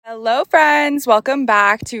Hello, friends. Welcome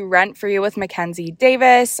back to Rent For You with Mackenzie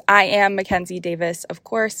Davis. I am Mackenzie Davis, of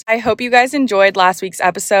course. I hope you guys enjoyed last week's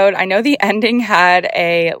episode. I know the ending had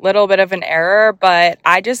a little bit of an error, but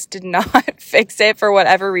I just did not fix it for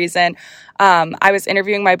whatever reason. I was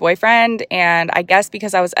interviewing my boyfriend, and I guess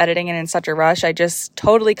because I was editing it in such a rush, I just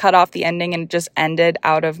totally cut off the ending and it just ended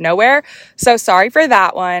out of nowhere. So sorry for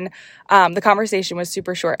that one. The conversation was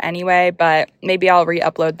super short anyway, but maybe I'll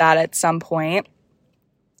re-upload that at some point.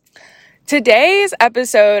 Today's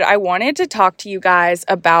episode, I wanted to talk to you guys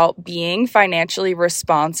about being financially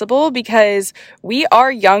responsible because we are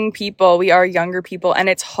young people, we are younger people, and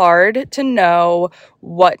it's hard to know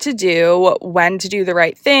what to do, when to do the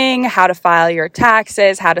right thing, how to file your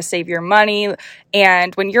taxes, how to save your money.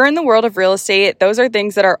 And when you're in the world of real estate, those are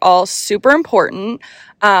things that are all super important.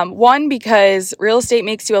 One, because real estate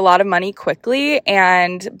makes you a lot of money quickly,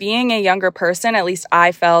 and being a younger person, at least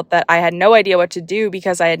I felt that I had no idea what to do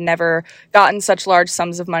because I had never gotten such large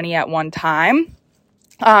sums of money at one time.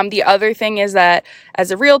 The other thing is that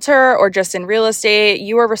as a realtor or just in real estate,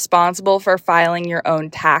 you are responsible for filing your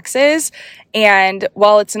own taxes. And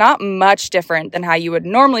while it's not much different than how you would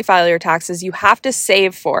normally file your taxes, you have to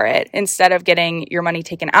save for it instead of getting your money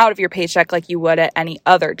taken out of your paycheck like you would at any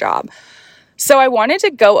other job. So I wanted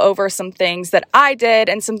to go over some things that I did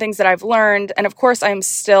and some things that I've learned. And of course, I'm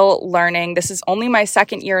still learning. This is only my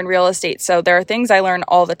second year in real estate, so there are things I learn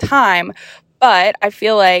all the time. But I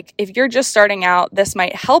feel like if you're just starting out, this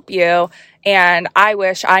might help you. And I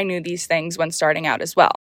wish I knew these things when starting out as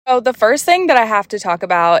well. So the first thing that I have to talk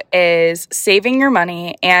about is saving your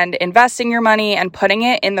money and investing your money and putting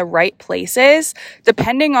it in the right places.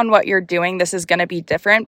 Depending on what you're doing, this is going to be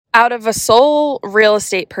different. Out of a sole real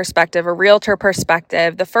estate perspective, a realtor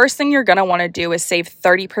perspective, the first thing you're going to want to do is save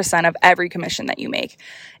 30% of every commission that you make.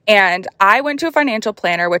 And I went to a financial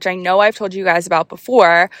planner, which I know I've told you guys about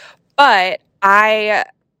before, but I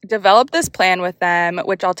developed this plan with them,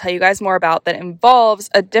 which I'll tell you guys more about, that involves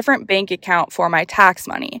a different bank account for my tax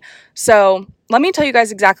money. So let me tell you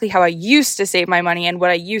guys exactly how I used to save my money and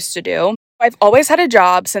what I used to do. I've always had a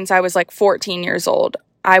job since I was like 14 years old.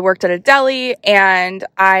 I worked at a deli and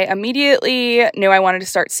I immediately knew I wanted to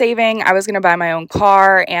start saving. I was going to buy my own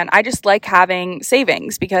car, and I just like having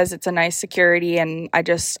savings because it's a nice security, and I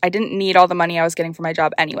didn't need all the money I was getting from my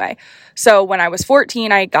job anyway. So when I was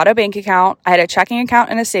 14, I got a bank account. I had a checking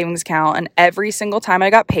account and a savings account, and every single time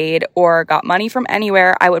I got paid or got money from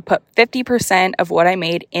anywhere, I would put 50% of what I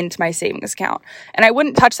made into my savings account. And I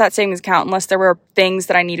wouldn't touch that savings account unless there were things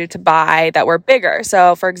that I needed to buy that were bigger.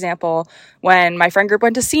 So for example, when my friend group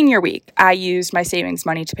went to senior week, I used my savings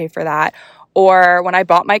money to pay for that. Or when I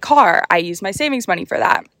bought my car, I used my savings money for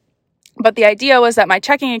that. But the idea was that my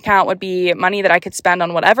checking account would be money that I could spend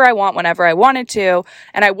on whatever I want, whenever I wanted to,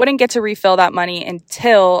 and I wouldn't get to refill that money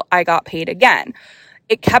until I got paid again.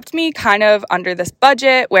 It kept me kind of under this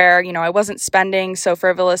budget where, I wasn't spending so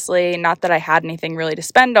frivolously. Not that I had anything really to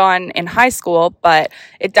spend on in high school, but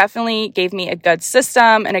it definitely gave me a good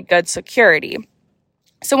system and a good security.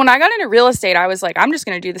 So when I got into real estate, I was like, I'm just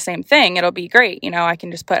going to do the same thing. It'll be great. I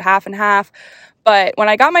can just put half and half. But when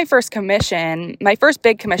I got my first commission, my first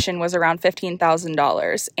big commission was around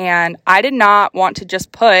 $15,000. And I did not want to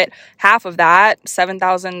just put half of that,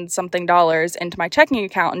 $7,000 something dollars, into my checking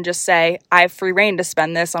account and just say, I have free reign to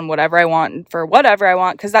spend this on whatever I want for whatever I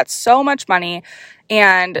want, because that's so much money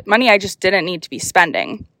and money I just didn't need to be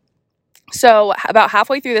spending. So about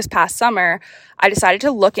halfway through this past summer, I decided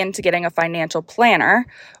to look into getting a financial planner,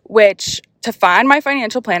 which to find my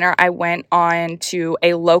financial planner, I went on to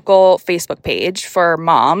a local Facebook page for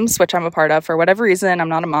moms, which I'm a part of for whatever reason. I'm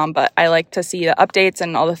not a mom, but I like to see the updates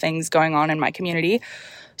and all the things going on in my community.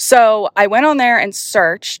 So I went on there and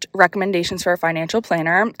searched recommendations for a financial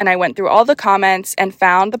planner, and I went through all the comments and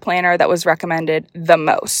found the planner that was recommended the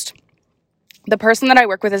most. The person that I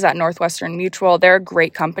work with is at Northwestern Mutual. They're a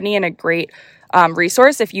great company and a great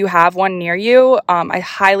resource. If you have one near you, I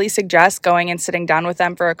highly suggest going and sitting down with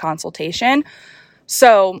them for a consultation.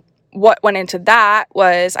 So what went into that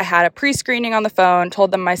was I had a pre-screening on the phone,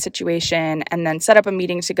 told them my situation, and then set up a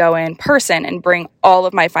meeting to go in person and bring all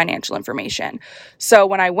of my financial information. So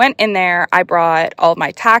when I went in there, I brought all of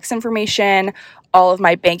my tax information, all of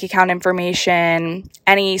my bank account information,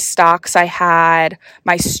 any stocks I had,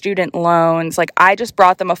 my student loans. I just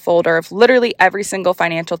brought them a folder of literally every single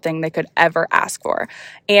financial thing they could ever ask for.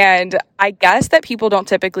 And I guess that people don't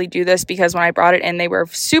typically do this because when I brought it in, they were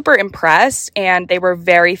super impressed and they were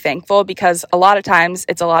very thankful, because a lot of times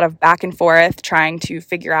it's a lot of back and forth trying to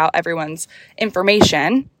figure out everyone's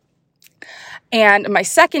information. And my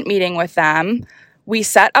second meeting with them, we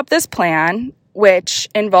set up this plan. which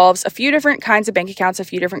involves a few different kinds of bank accounts, a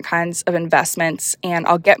few different kinds of investments, and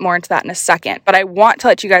I'll get more into that in a second. But I want to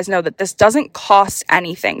let you guys know that this doesn't cost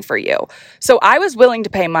anything for you. So I was willing to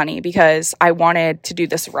pay money because I wanted to do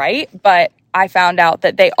this right, but I found out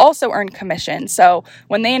that they also earn commission. So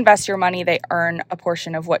when they invest your money, they earn a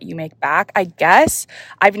portion of what you make back, I guess.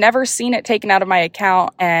 I've never seen it taken out of my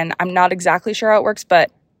account, and I'm not exactly sure how it works,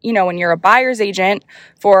 but when you're a buyer's agent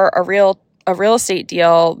for a real estate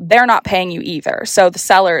deal, they're not paying you either. So the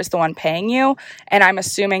seller is the one paying you. And I'm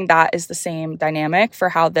assuming that is the same dynamic for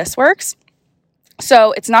how this works.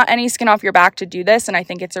 So it's not any skin off your back to do this. And I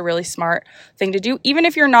think it's a really smart thing to do, even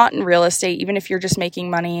if you're not in real estate, even if you're just making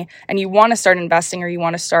money and you want to start investing, or you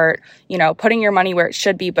want to start, putting your money where it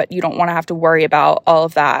should be, but you don't want to have to worry about all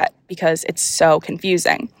of that because it's so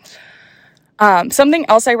confusing. Something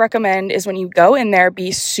else I recommend is when you go in there,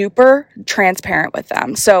 be super transparent with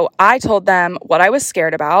them. So I told them what I was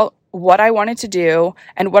scared about, what I wanted to do,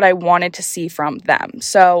 and what I wanted to see from them.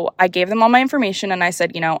 So I gave them all my information and I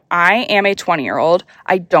said, I am a 20-year-old.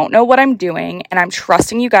 I don't know what I'm doing, and I'm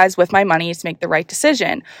trusting you guys with my money to make the right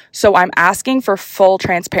decision. So I'm asking for full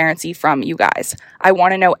transparency from you guys. I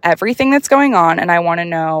want to know everything that's going on, and I want to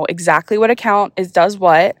know exactly what account does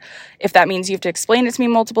what. If that means you have to explain it to me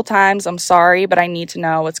multiple times, I'm sorry, but I need to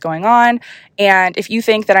know what's going on. And if you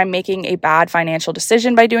think that I'm making a bad financial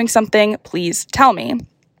decision by doing something, please tell me.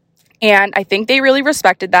 And I think they really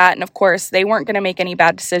respected that. And of course, they weren't going to make any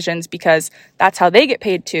bad decisions because that's how they get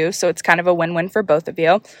paid too. So it's kind of a win-win for both of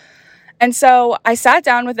you. And so I sat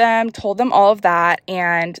down with them, told them all of that.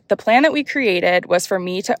 And the plan that we created was for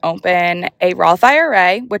me to open a Roth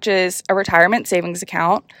IRA, which is a retirement savings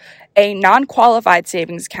account, a non-qualified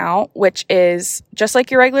savings account, which is just like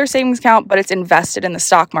your regular savings account, but it's invested in the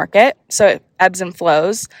stock market. So it ebbs and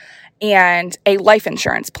flows, and a life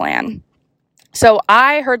insurance plan. So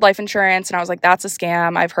I heard life insurance and I was like, that's a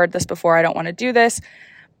scam. I've heard this before. I don't want to do this.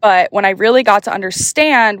 But when I really got to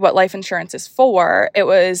understand what life insurance is for, it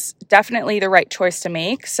was definitely the right choice to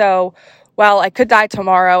make. So while I could die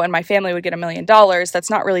tomorrow and my family would get $1 million, that's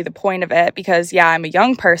not really the point of it because, yeah, I'm a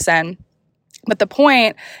young person. But the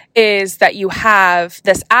point is that you have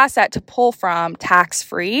this asset to pull from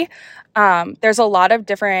tax-free. There's a lot of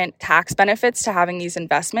different tax benefits to having these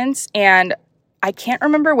investments, and I can't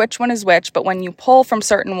remember which one is which, but when you pull from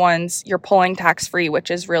certain ones, you're pulling tax-free, which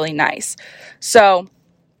is really nice. So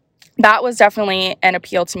that was definitely an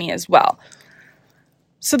appeal to me as well.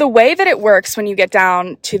 So the way that it works when you get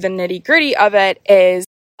down to the nitty-gritty of it is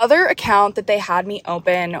the other account that they had me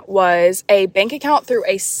open was a bank account through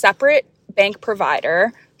a separate bank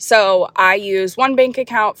provider. So I use one bank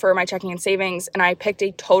account for my checking and savings, and I picked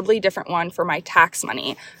a totally different one for my tax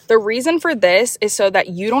money. The reason for this is so that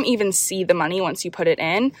you don't even see the money once you put it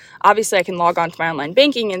in. Obviously, I can log on to my online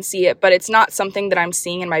banking and see it, but it's not something that I'm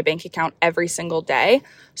seeing in my bank account every single day.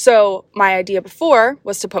 So my idea before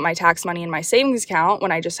was to put my tax money in my savings account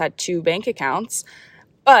when I just had two bank accounts.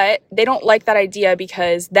 But they don't like that idea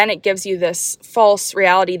because then it gives you this false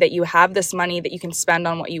reality that you have this money that you can spend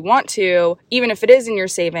on what you want to, even if it is in your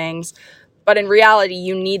savings. But in reality,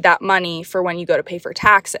 you need that money for when you go to pay for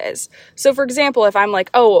taxes. So for example, if I'm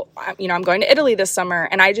like, I'm going to Italy this summer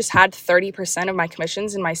and I just had 30% of my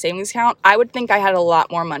commissions in my savings account, I would think I had a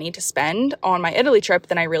lot more money to spend on my Italy trip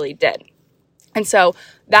than I really did. And so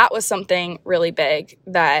that was something really big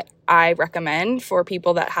that I recommend for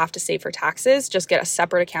people that have to save for taxes. Just get a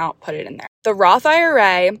separate account, put it in there. The Roth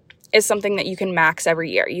IRA is something that you can max every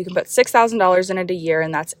year. You can put $6,000 in it a year,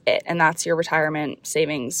 and that's it. And that's your retirement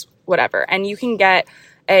savings, whatever. And you can get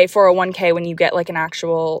a 401k when you get like an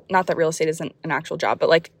actual, not that real estate isn't an actual job, but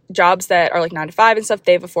like jobs that are like 9 to 5 and stuff,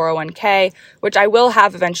 they have a 401k, which I will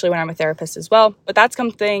have eventually when I'm a therapist as well. But that's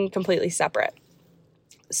something completely separate.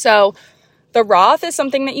 So the Roth is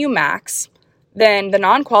something that you max. Then the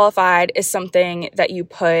non-qualified is something that you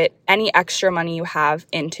put any extra money you have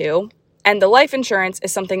into. And the life insurance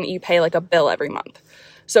is something that you pay like a bill every month.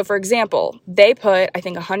 So for example, they put, I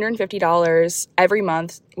think, $150 every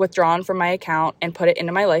month withdrawn from my account and put it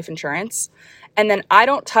into my life insurance. And then I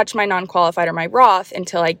don't touch my non-qualified or my Roth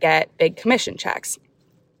until I get big commission checks.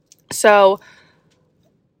 So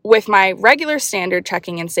with my regular standard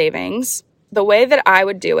checking and savings, the way that I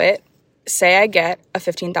would do it, say I get a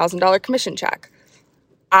 $15,000 commission check.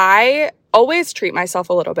 I always treat myself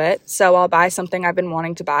a little bit. So I'll buy something I've been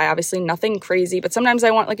wanting to buy. Obviously nothing crazy, but sometimes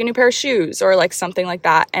I want like a new pair of shoes or like something like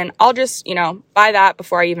that. And I'll just, buy that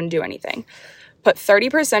before I even do anything. Put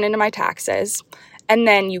 30% into my taxes. And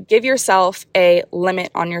then you give yourself a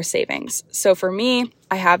limit on your savings. So for me,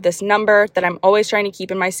 I have this number that I'm always trying to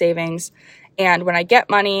keep in my savings. And when I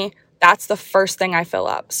get money, that's the first thing I fill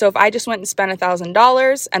up. So if I just went and spent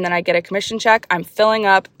 $1,000 and then I get a commission check, I'm filling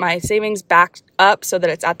up my savings back up so that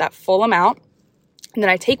it's at that full amount. And then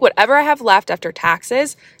I take whatever I have left after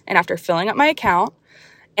taxes and after filling up my account,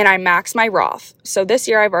 and I max my Roth. So this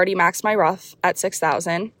year I've already maxed my Roth at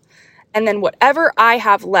 $6,000. And then whatever I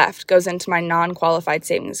have left goes into my non-qualified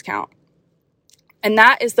savings account. And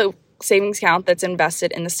that is the savings account that's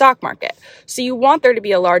invested in the stock market. So you want there to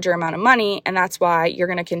be a larger amount of money, and that's why you're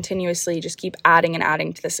going to continuously just keep adding and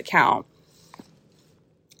adding to this account.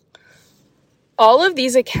 All of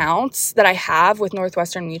these accounts that I have with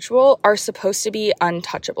Northwestern Mutual are supposed to be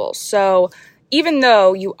untouchable. So even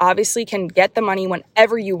though you obviously can get the money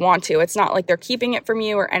whenever you want to, it's not like they're keeping it from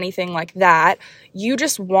you or anything like that. You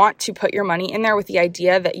just want to put your money in there with the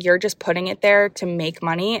idea that you're just putting it there to make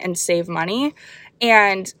money and save money.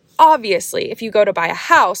 And obviously, if you go to buy a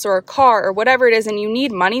house or a car or whatever it is and you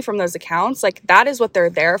need money from those accounts, like that is what they're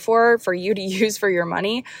there for you to use for your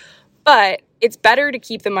money. But it's better to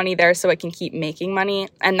keep the money there so it can keep making money.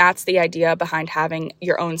 And that's the idea behind having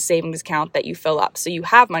your own savings account that you fill up. So you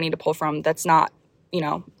have money to pull from that's not,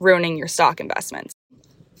 ruining your stock investments.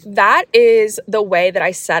 That is the way that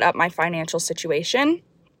I set up my financial situation.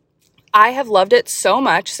 I have loved it so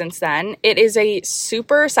much since then. It is a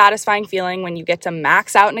super satisfying feeling when you get to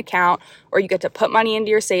max out an account or you get to put money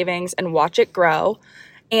into your savings and watch it grow.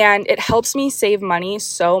 And it helps me save money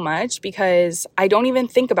so much because I don't even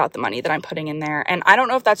think about the money that I'm putting in there. And I don't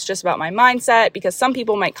know if that's just about my mindset, because some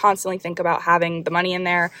people might constantly think about having the money in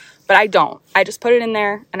there, but I don't. I just put it in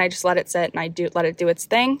there and I just let it sit and I let it do its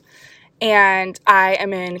thing. And I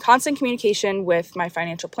am in constant communication with my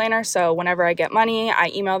financial planner. So whenever I get money,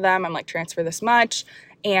 I email them. I'm like, transfer this much.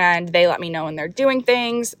 And they let me know when they're doing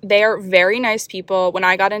things. They are very nice people. When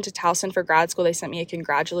I got into Towson for grad school, they sent me a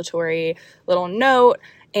congratulatory little note.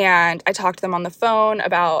 And I talked to them on the phone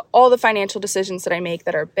about all the financial decisions that I make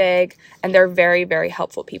that are big. And they're very, very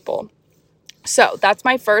helpful people. So that's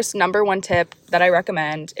my first number one tip that I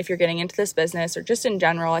recommend if you're getting into this business or just in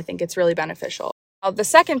general. I think it's really beneficial. The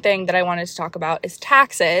second thing that I wanted to talk about is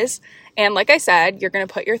taxes. And like I said, you're going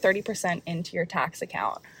to put your 30% into your tax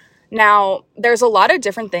account. Now, there's a lot of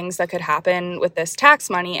different things that could happen with this tax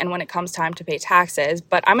money and when it comes time to pay taxes,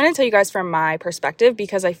 but I'm going to tell you guys from my perspective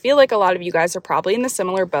because I feel like a lot of you guys are probably in the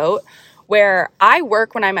similar boat where I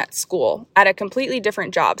work when I'm at school at a completely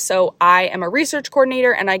different job. So I am a research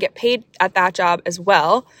coordinator and I get paid at that job as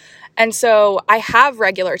well. And so I have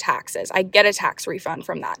regular taxes. I get a tax refund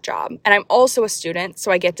from that job. And I'm also a student, so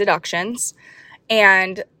I get deductions.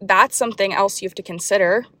 And that's something else you have to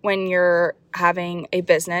consider when you're having a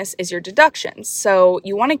business is your deductions. So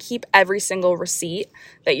you want to keep every single receipt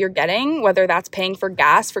that you're getting, whether that's paying for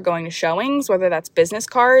gas for going to showings, whether that's business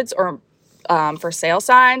cards or for sale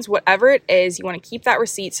signs, whatever it is, you want to keep that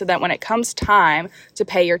receipt so that when it comes time to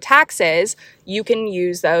pay your taxes, you can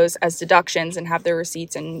use those as deductions and have the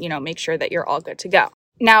receipts and, make sure that you're all good to go.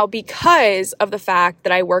 Now, because of the fact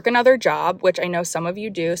that I work another job, which I know some of you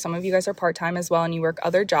do, some of you guys are part-time as well and you work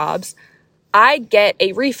other jobs, I get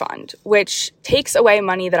a refund, which takes away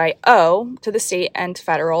money that I owe to the state and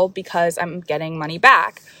federal because I'm getting money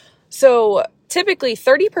back. So typically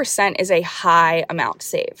 30% is a high amount to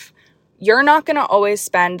save. You're not going to always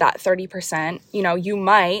spend that 30%. You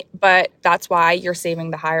might, but that's why you're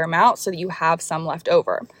saving the higher amount so that you have some left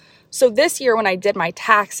over. So this year when I did my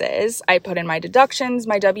taxes, I put in my deductions,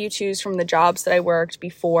 my W-2s from the jobs that I worked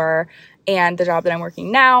before and the job that I'm working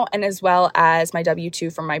now, and as well as my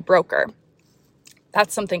W-2 from my broker.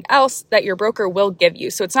 That's something else that your broker will give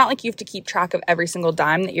you. So it's not like you have to keep track of every single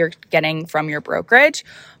dime that you're getting from your brokerage.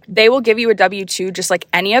 They will give you a W-2 just like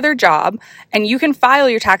any other job, and you can file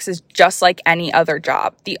your taxes just like any other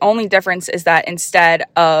job. The only difference is that instead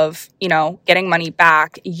of, getting money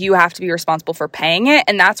back, you have to be responsible for paying it.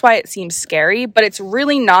 And that's why it seems scary, but it's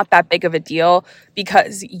really not that big of a deal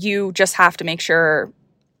because you just have to make sure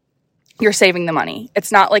you're saving the money.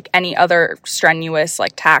 It's not like any other strenuous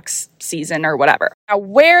tax season or whatever. Now,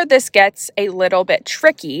 where this gets a little bit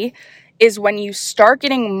tricky is when you start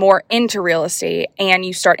getting more into real estate and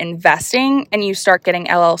you start investing and you start getting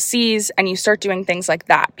LLCs and you start doing things like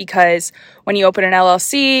that. Because when you open an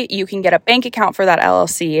LLC, you can get a bank account for that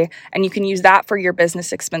LLC and you can use that for your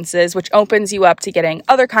business expenses, which opens you up to getting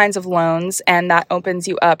other kinds of loans. And that opens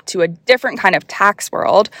you up to a different kind of tax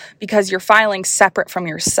world because you're filing separate from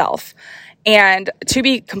yourself. And to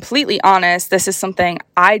be completely honest, this is something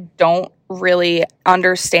I don't really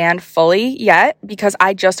understand fully yet because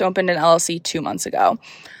I just opened an LLC 2 months ago.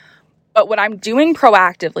 But what I'm doing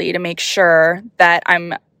proactively to make sure that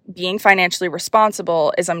I'm being financially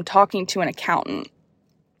responsible is I'm talking to an accountant.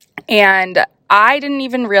 And I didn't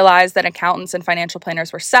even realize that accountants and financial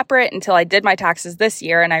planners were separate until I did my taxes this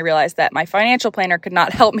year, and I realized that my financial planner could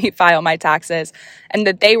not help me file my taxes and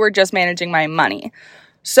that they were just managing my money.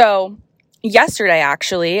 So yesterday,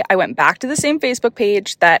 actually, I went back to the same Facebook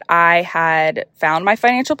page that I had found my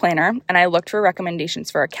financial planner, and I looked for recommendations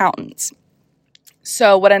for accountants.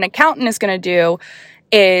 So what an accountant is going to do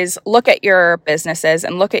is look at your businesses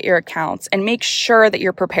and look at your accounts and make sure that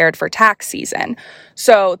you're prepared for tax season.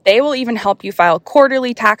 So they will even help you file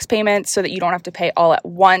quarterly tax payments so that you don't have to pay all at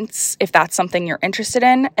once if that's something you're interested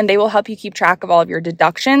in. And they will help you keep track of all of your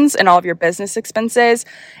deductions and all of your business expenses.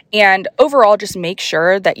 And overall, just make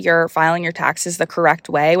sure that you're filing your taxes the correct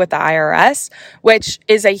way with the IRS, which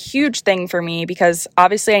is a huge thing for me because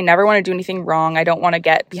obviously I never want to do anything wrong. I don't want to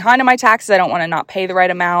get behind on my taxes. I don't want to not pay the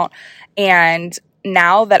right amount. And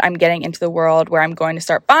now that I'm getting into the world where I'm going to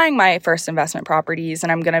start buying my first investment properties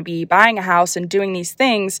and I'm going to be buying a house and doing these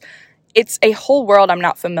things, it's a whole world I'm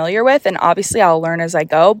not familiar with. And obviously I'll learn as I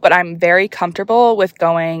go, but I'm very comfortable with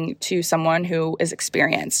going to someone who is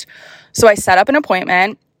experienced. So I set up an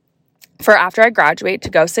appointment for after I graduate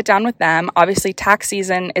to go sit down with them. Obviously, tax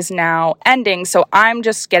season is now ending, so I'm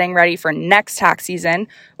just getting ready for next tax season,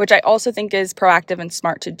 which I also think is proactive and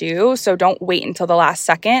smart to do. So don't wait until the last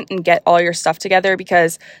second and get all your stuff together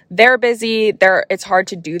because they're busy. It's hard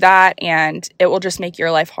to do that, and it will just make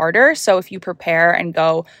your life harder. So if you prepare and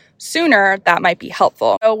go sooner, that might be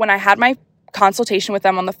helpful. So when I had my consultation with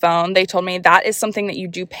them on the phone, they told me that is something that you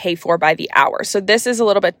do pay for by the hour. So this is a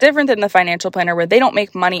little bit different than the financial planner where they don't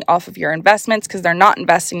make money off of your investments because they're not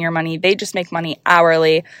investing your money. They just make money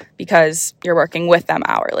hourly because you're working with them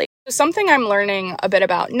hourly. So something I'm learning a bit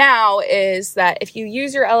about now is that if you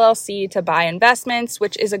use your LLC to buy investments,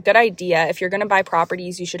 which is a good idea, if you're going to buy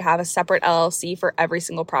properties, you should have a separate LLC for every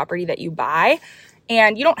single property that you buy.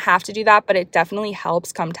 And you don't have to do that, but it definitely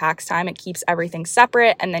helps come tax time. It keeps everything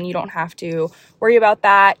separate, and then you don't have to worry about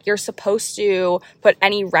that. You're supposed to put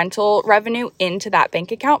any rental revenue into that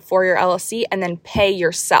bank account for your LLC and then pay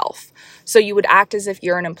yourself. So you would act as if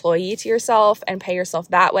you're an employee to yourself and pay yourself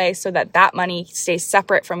that way so that that money stays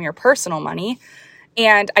separate from your personal money.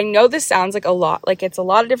 And I know this sounds like a lot, like it's a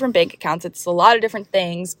lot of different bank accounts, it's a lot of different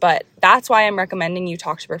things, but that's why I'm recommending you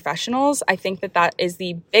talk to professionals. I think that that is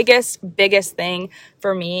the biggest thing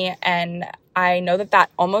for me. And I know that that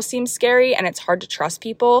almost seems scary and it's hard to trust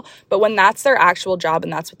people, but when that's their actual job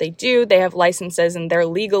and that's what they do, they have licenses and they're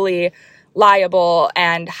legally liable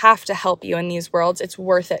and have to help you in these worlds, it's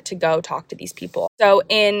worth it to go talk to these people. So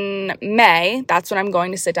in May, that's when I'm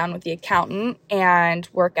going to sit down with the accountant and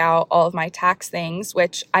work out all of my tax things,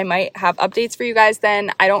 which I might have updates for you guys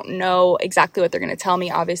then. I don't know exactly what they're going to tell me,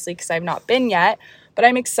 obviously, because I've not been yet, but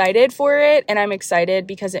I'm excited for it. And I'm excited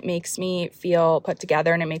because it makes me feel put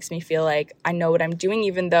together and it makes me feel like I know what I'm doing,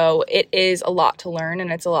 even though it is a lot to learn and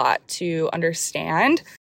it's a lot to understand.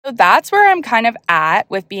 So that's where I'm kind of at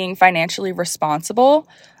with being financially responsible.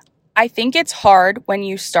 I think it's hard when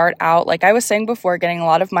you start out, like I was saying before, getting a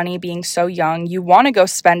lot of money, being so young. You want to go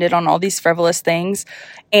spend it on all these frivolous things.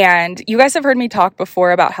 And you guys have heard me talk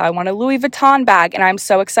before about how I want a Louis Vuitton bag, and I'm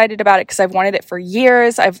so excited about it because I've wanted it for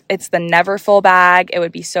years. It's the Neverfull bag. It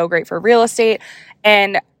would be so great for real estate.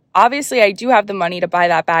 And obviously I do have the money to buy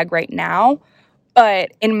that bag right now.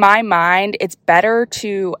 But in my mind, it's better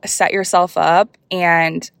to set yourself up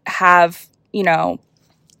and have,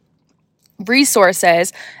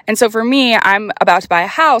 resources. And so for me, I'm about to buy a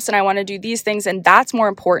house and I want to do these things. And that's more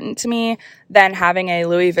important to me than having a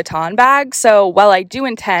Louis Vuitton bag. So while I do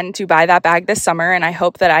intend to buy that bag this summer, and I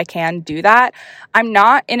hope that I can do that, I'm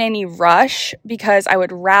not in any rush because I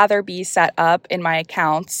would rather be set up in my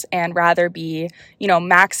accounts and rather be,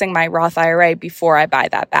 maxing my Roth IRA before I buy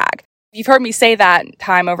that bag. You've heard me say that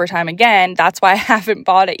time over time again. That's why I haven't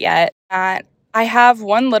bought it yet. I have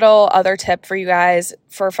one little other tip for you guys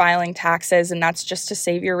for filing taxes, and that's just to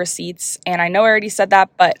save your receipts. And I know I already said that,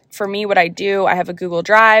 but for me, what I do, I have a Google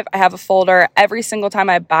Drive. I have a folder. Every single time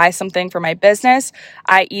I buy something for my business,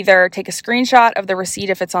 I either take a screenshot of the receipt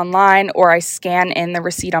if it's online, or I scan in the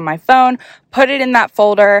receipt on my phone, put it in that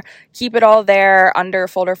folder, keep it all there under a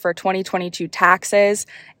folder for 2022 taxes.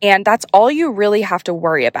 And that's all you really have to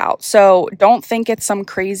worry about. So don't think it's some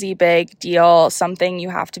crazy big deal, something you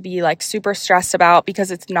have to be like super stressed about,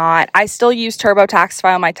 because it's not. I still use TurboTax to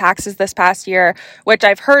file my taxes this past year, which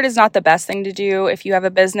I've heard is not the best thing to do if you have a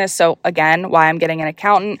business. So again, why I'm getting an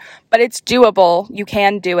accountant, but it's doable. You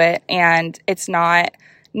can do it, and it's not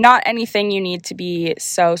anything you need to be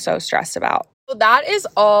so stressed about. So that is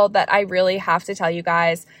all that I really have to tell you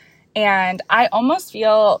guys. And I almost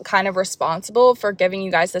feel kind of responsible for giving you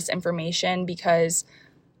guys this information because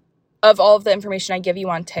of all of the information I give you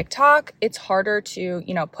on TikTok, it's harder to,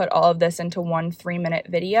 put all of this into one 3-minute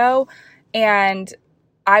video. And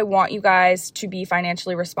I want you guys to be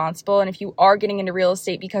financially responsible. And if you are getting into real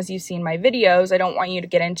estate because you've seen my videos, I don't want you to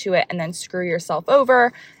get into it and then screw yourself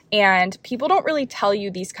over. And people don't really tell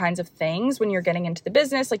you these kinds of things when you're getting into the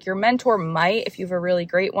business. Like your mentor might if you have a really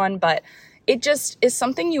great one, but it just is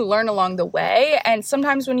something you learn along the way. And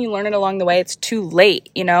sometimes when you learn it along the way, it's too late.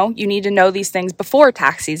 You need to know these things before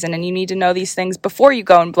tax season, and you need to know these things before you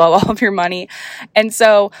go and blow all of your money. And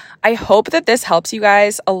so I hope that this helps you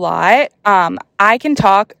guys a lot. I can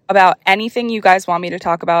talk about anything you guys want me to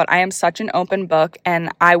talk about. I am such an open book,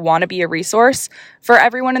 and I want to be a resource for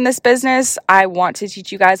everyone in this business. I want to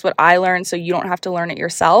teach you guys what I learned so you don't have to learn it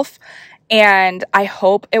yourself. And I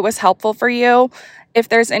hope it was helpful for you. If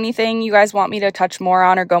there's anything you guys want me to touch more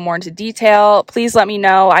on or go more into detail, please let me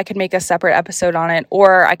know. I could make a separate episode on it,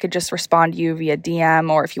 or I could just respond to you via DM,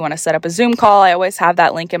 or if you want to set up a Zoom call, I always have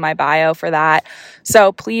that link in my bio for that.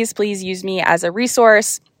 So please use me as a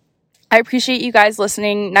resource. I appreciate you guys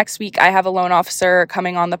listening. Next week, I have a loan officer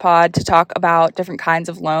coming on the pod to talk about different kinds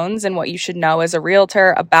of loans and what you should know as a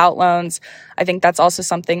realtor about loans. I think that's also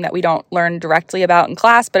something that we don't learn directly about in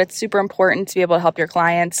class, but it's super important to be able to help your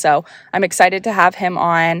clients. So I'm excited to have him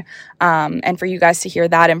on and for you guys to hear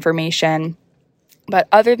that information. But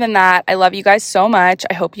other than that, I love you guys so much.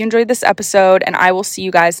 I hope you enjoyed this episode, and I will see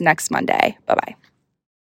you guys next Monday. Bye-bye.